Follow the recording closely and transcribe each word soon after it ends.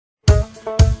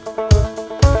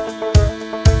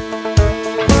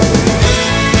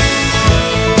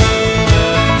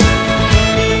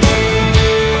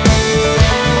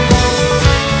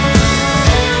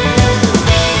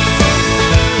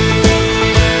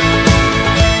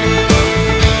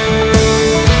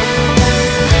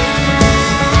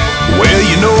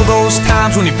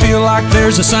like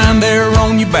there's a sign there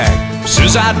on your back.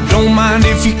 Says I don't mind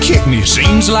if you kick me.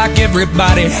 Seems like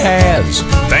everybody has.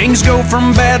 Things go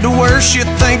from bad to worse. You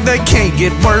think they can't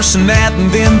get worse than that,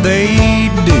 and then they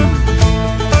do.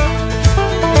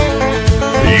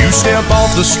 You step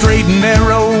off the straight and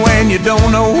narrow and you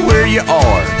don't know where you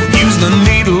are. Use the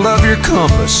needle of your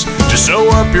compass to sew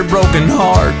up your broken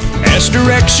heart. Ask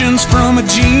directions from a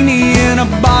genie in a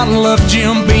bottle of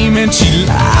Jim Beam and she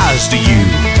lies to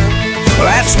you. Well,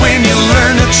 that's when you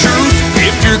learn the truth.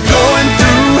 If you're going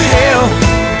through hell,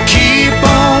 keep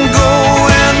on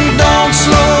going, don't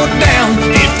slow down.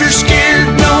 If you're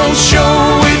scared, don't show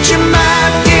it. You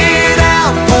might get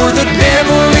out, for the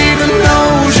devil even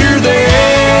knows you're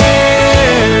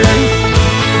there.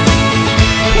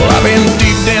 Well, I've been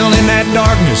deep down in that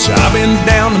darkness. I've been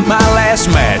down to my last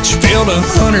match. Felt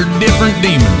 100 different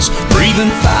demons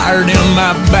breathing fire down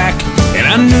my back. And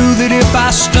I knew that if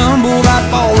I stumbled, I'd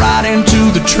fall right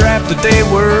into the trap that they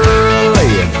were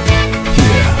laying.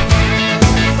 Yeah.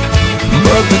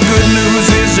 But the good news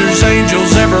is there's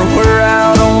angels everywhere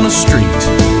out on the street,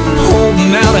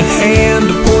 holding out a hand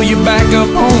to pull you back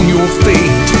up on your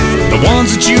feet. The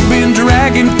ones that you've been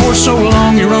dragging for so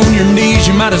long, you're on your knees,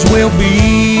 you might as well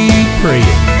be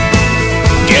praying.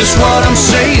 Guess what I'm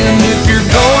saying? If you're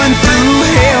going through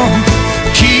hell,